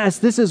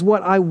best. This is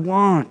what I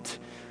want.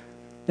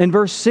 In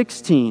verse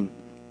 16,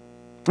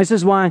 this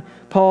is why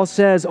Paul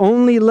says,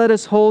 only let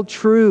us hold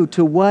true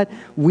to what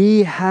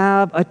we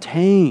have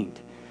attained.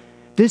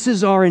 This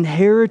is our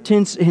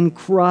inheritance in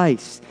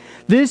Christ.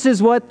 This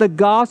is what the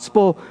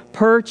gospel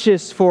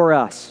purchased for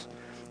us.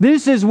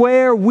 This is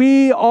where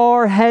we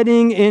are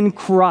heading in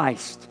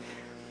Christ.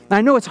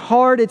 I know it's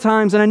hard at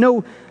times, and I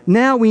know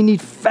now we need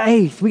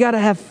faith. We got to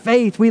have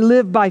faith. We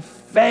live by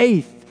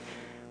faith.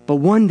 But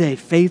one day,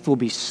 faith will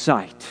be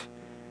sight.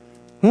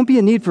 Won't be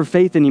a need for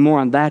faith anymore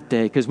on that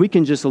day, because we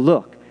can just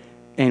look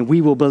and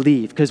we will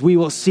believe, because we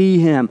will see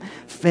him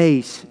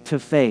face to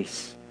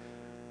face.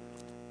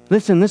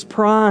 Listen, this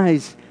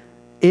prize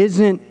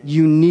isn't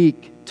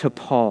unique to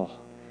Paul.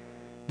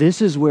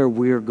 This is where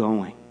we're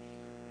going.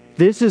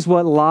 This is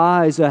what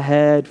lies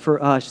ahead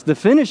for us. The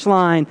finish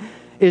line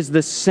is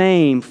the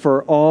same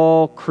for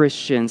all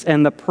Christians,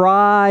 and the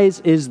prize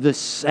is the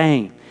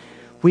same.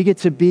 We get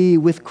to be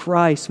with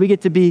Christ. We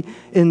get to be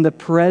in the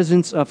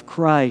presence of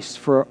Christ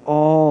for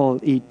all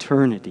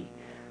eternity.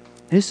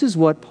 This is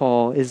what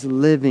Paul is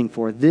living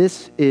for.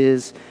 This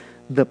is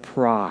the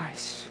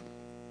prize.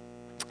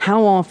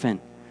 How often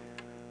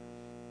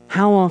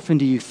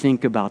do you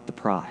think about the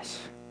prize?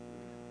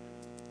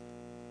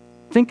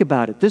 Think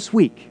about it this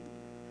week.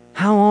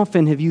 How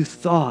often have you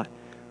thought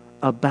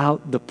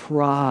about the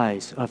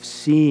prize of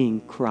seeing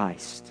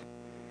Christ?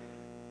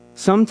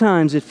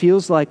 Sometimes it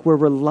feels like we're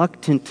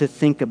reluctant to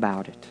think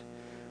about it.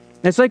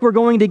 It's like we're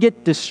going to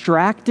get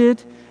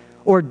distracted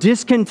or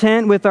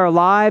discontent with our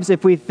lives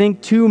if we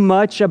think too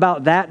much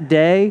about that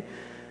day.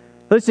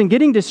 Listen,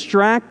 getting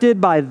distracted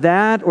by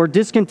that or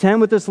discontent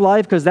with this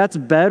life because that's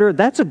better,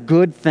 that's a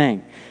good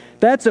thing.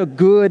 That's a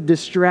good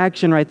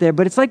distraction right there.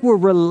 But it's like we're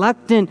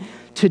reluctant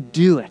to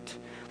do it.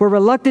 We're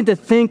reluctant to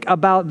think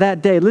about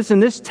that day. Listen,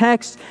 this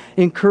text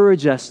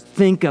encourages us,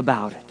 think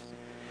about it.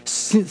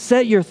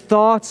 Set your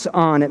thoughts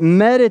on it.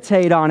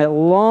 Meditate on it.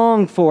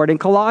 Long for it. In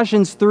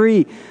Colossians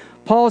 3,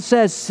 Paul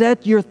says,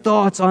 set your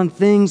thoughts on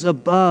things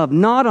above,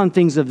 not on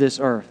things of this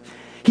earth.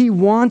 He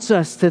wants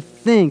us to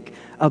think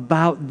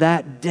about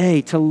that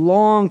day, to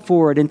long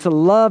for it and to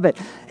love it.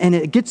 And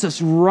it gets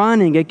us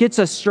running. It gets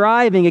us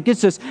striving. It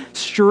gets us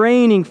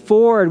straining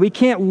forward. We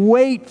can't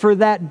wait for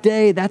that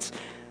day. That's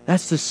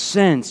the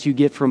sense you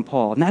get from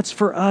Paul. And that's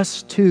for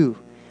us too.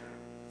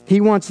 He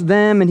wants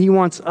them and he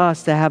wants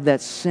us to have that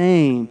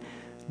same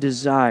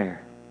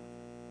desire.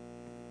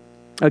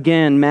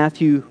 Again,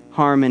 Matthew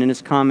Harmon in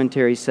his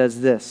commentary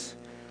says this: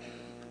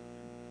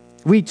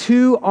 we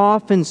too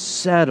often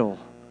settle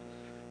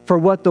for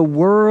what the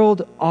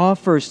world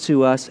offers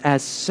to us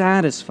as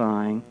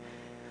satisfying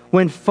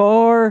when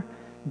far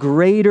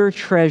greater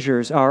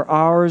treasures are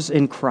ours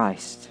in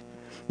Christ,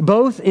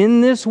 both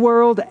in this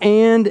world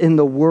and in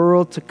the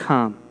world to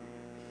come.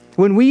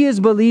 When we as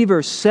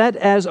believers set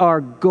as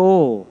our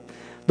goal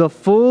the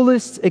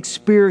fullest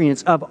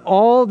experience of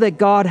all that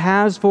God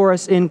has for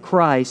us in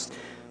Christ,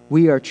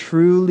 we are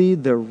truly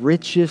the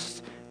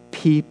richest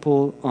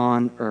people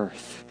on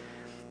earth.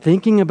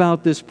 Thinking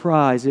about this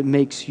prize, it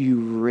makes you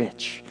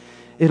rich.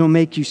 It'll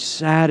make you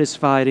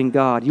satisfied in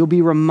God. You'll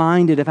be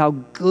reminded of how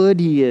good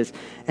He is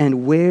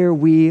and where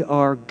we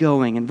are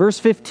going. In verse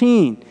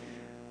 15,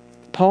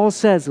 Paul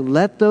says,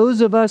 let those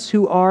of us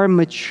who are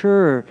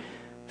mature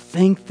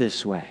think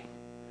this way.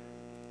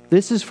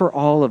 This is for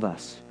all of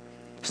us.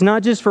 It's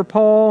not just for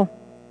Paul.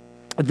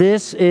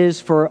 This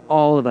is for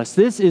all of us.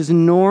 This is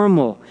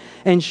normal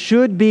and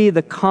should be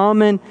the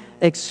common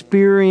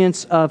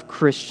experience of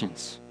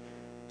Christians.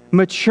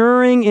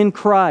 Maturing in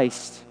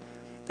Christ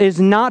is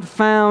not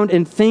found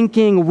in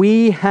thinking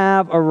we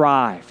have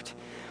arrived.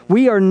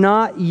 We are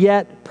not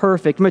yet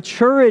perfect.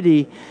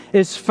 Maturity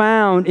is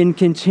found in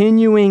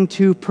continuing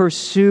to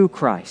pursue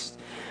Christ.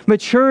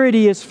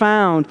 Maturity is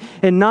found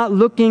in not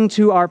looking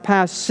to our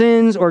past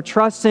sins or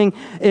trusting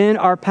in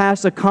our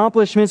past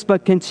accomplishments,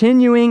 but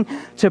continuing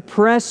to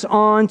press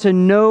on to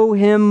know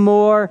Him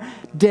more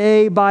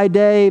day by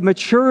day.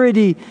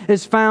 Maturity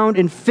is found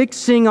in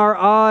fixing our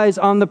eyes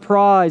on the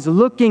prize,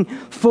 looking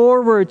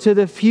forward to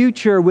the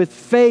future with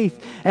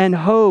faith and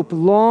hope,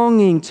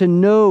 longing to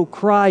know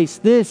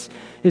Christ. This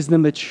is the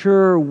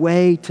mature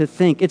way to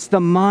think. It's the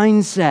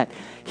mindset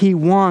He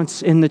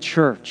wants in the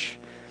church.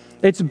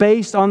 It's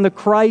based on the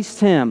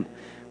Christ hymn,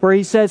 where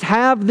he says,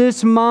 "Have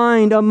this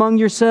mind among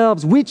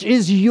yourselves, which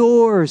is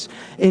yours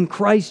in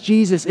Christ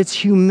Jesus." It's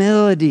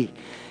humility.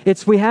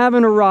 It's we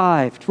haven't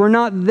arrived. We're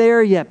not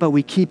there yet, but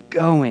we keep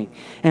going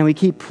and we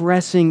keep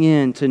pressing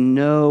in to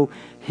know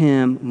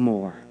Him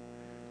more.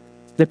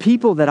 The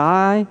people that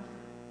I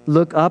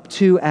look up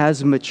to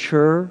as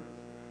mature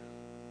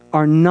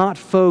are not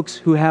folks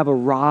who have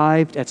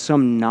arrived at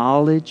some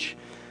knowledge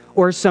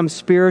or some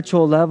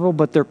spiritual level,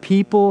 but they're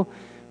people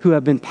who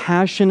have been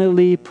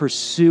passionately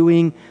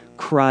pursuing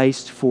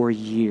Christ for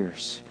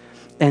years.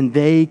 And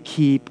they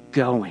keep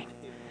going.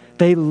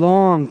 They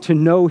long to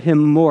know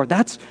Him more.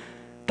 That's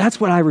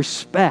what I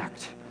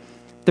respect.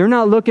 They're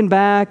not looking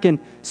back and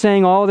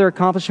saying all their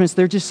accomplishments.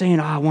 They're just saying,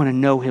 I want to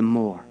know Him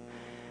more.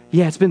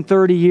 Yeah, it's been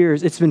 30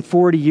 years. It's been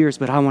 40 years,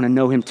 but I want to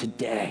know Him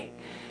today.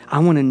 I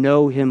want to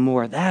know Him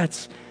more.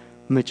 That's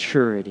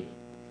maturity.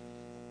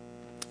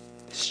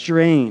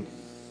 Strain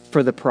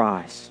for the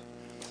prize.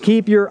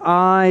 Keep your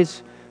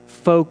eyes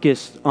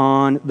focused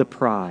on the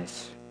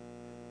prize.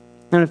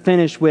 I'm going to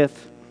finish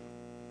with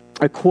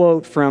a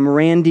quote from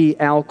Randy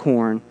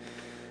Alcorn,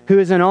 who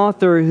is an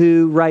author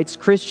who writes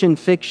Christian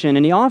fiction,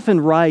 and he often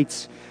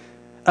writes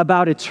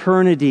about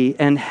eternity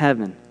and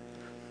heaven.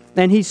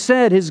 And he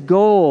said his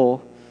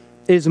goal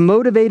is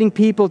motivating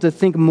people to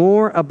think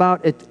more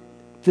about it,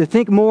 to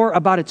think more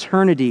about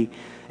eternity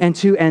and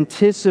to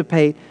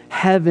anticipate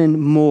heaven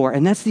more.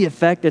 And that's the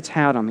effect it's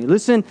had on me.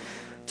 Listen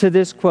to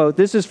this quote.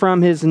 This is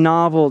from his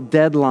novel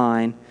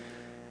Deadline.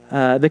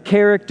 The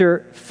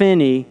character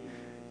Finney,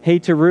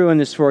 hate to ruin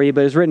this for you,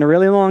 but it was written a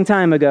really long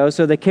time ago.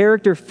 So the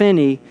character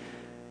Finney,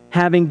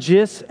 having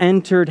just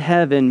entered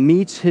heaven,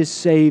 meets his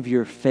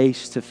Savior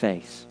face to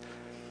face.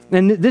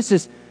 And this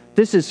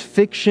is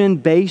fiction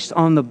based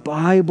on the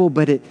Bible,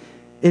 but it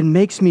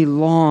makes me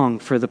long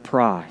for the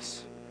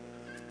prize.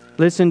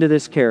 Listen to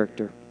this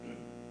character.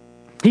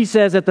 He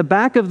says, "At the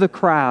back of the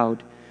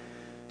crowd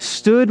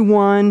stood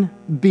one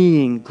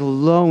being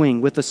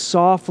glowing with a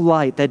soft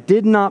light that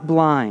did not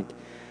blind,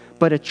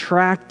 but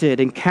attracted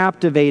and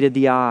captivated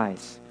the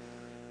eyes.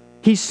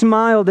 He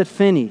smiled at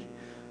Finney,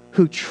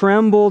 who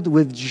trembled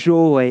with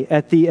joy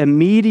at the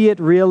immediate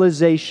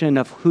realization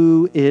of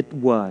who it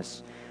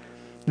was.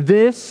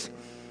 This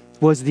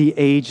was the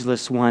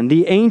ageless one,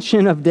 the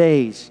Ancient of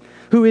Days,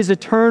 who is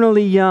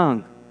eternally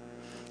young.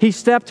 He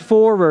stepped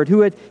forward,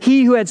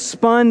 he who had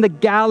spun the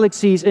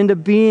galaxies into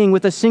being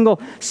with a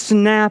single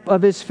snap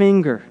of his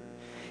finger.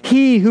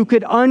 He who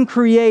could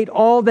uncreate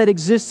all that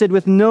existed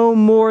with no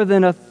more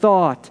than a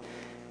thought.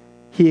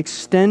 He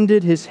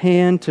extended his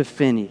hand to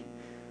Finney,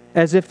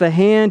 as if the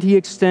hand he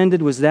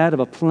extended was that of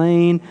a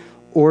plain,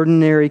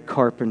 ordinary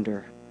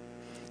carpenter.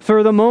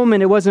 For the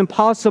moment, it was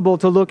impossible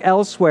to look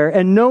elsewhere,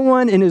 and no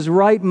one in his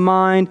right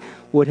mind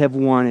would have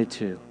wanted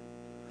to.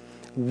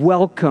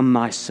 Welcome,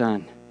 my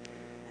son.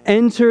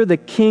 Enter the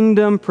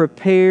kingdom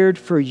prepared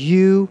for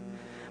you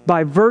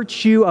by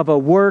virtue of a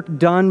work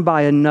done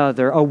by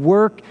another, a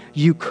work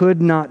you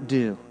could not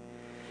do.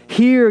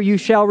 Here you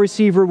shall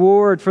receive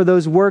reward for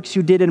those works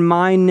you did in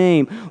my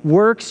name,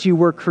 works you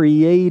were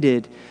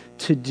created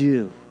to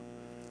do."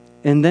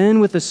 And then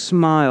with a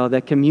smile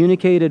that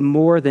communicated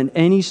more than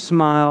any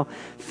smile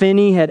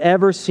Finney had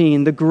ever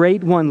seen, the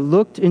Great One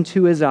looked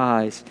into his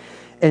eyes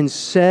and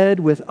said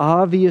with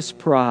obvious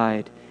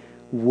pride,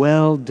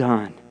 "Well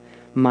done,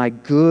 my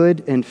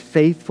good and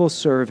faithful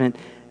servant,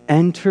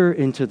 enter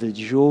into the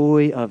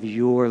joy of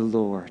your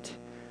Lord."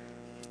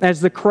 As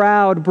the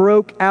crowd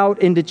broke out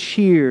into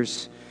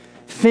cheers,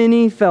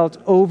 Finney felt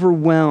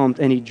overwhelmed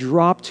and he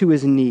dropped to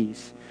his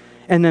knees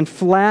and then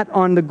flat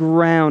on the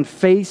ground,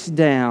 face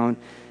down,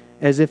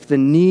 as if the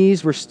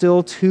knees were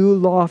still too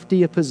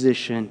lofty a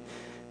position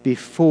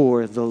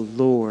before the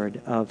Lord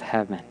of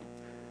heaven.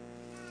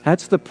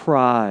 That's the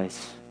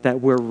prize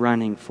that we're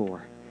running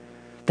for.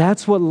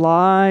 That's what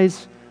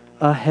lies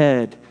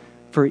ahead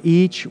for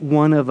each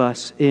one of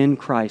us in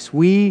Christ.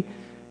 We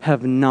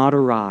have not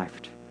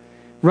arrived.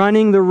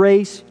 Running the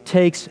race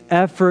takes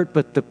effort,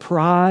 but the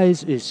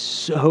prize is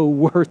so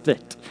worth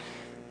it.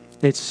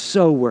 It's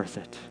so worth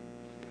it.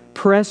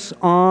 Press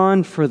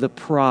on for the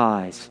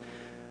prize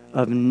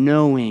of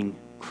knowing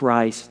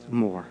Christ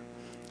more.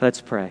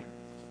 Let's pray.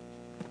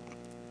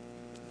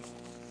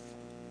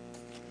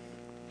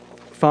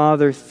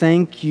 Father,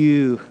 thank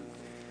you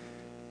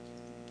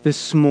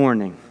this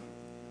morning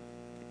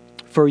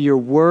for your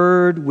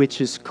word,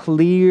 which is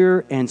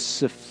clear and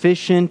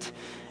sufficient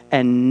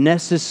and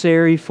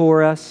necessary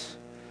for us.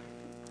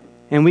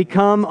 And we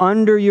come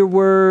under your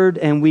word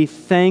and we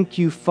thank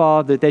you,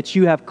 Father, that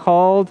you have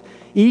called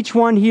each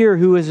one here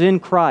who is in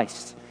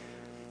Christ,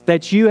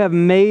 that you have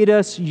made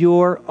us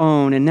your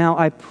own. And now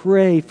I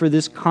pray for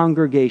this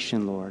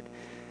congregation, Lord,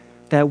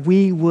 that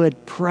we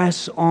would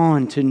press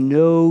on to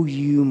know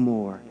you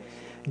more.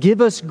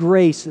 Give us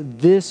grace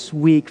this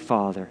week,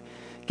 Father.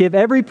 Give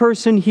every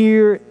person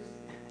here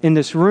in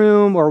this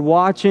room or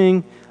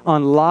watching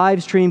on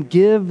live stream,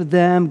 give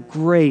them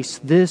grace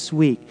this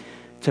week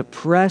to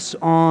press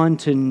on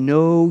to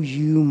know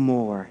you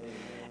more.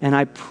 And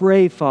I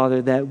pray,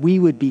 Father, that we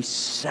would be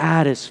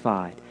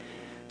satisfied.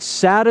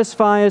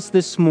 Satisfy us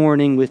this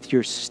morning with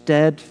your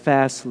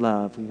steadfast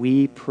love,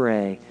 we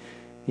pray.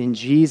 In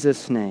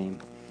Jesus' name,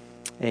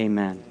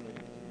 amen.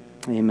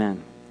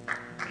 Amen.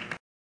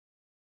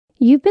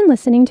 You've been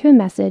listening to a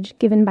message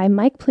given by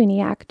Mike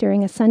Plewniak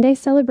during a Sunday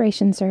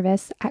celebration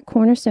service at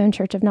Cornerstone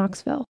Church of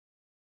Knoxville.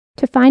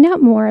 To find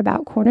out more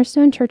about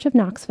Cornerstone Church of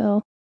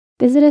Knoxville,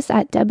 visit us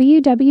at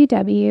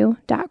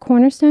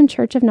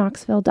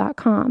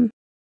www.cornerstonechurchofknoxville.com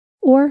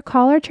or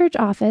call our church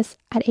office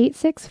at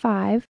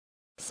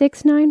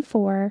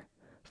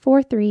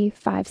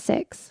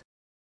 865-694-4356.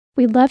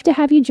 We'd love to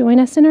have you join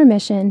us in our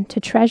mission to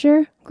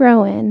treasure,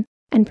 grow in,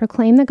 and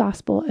proclaim the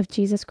gospel of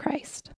Jesus Christ.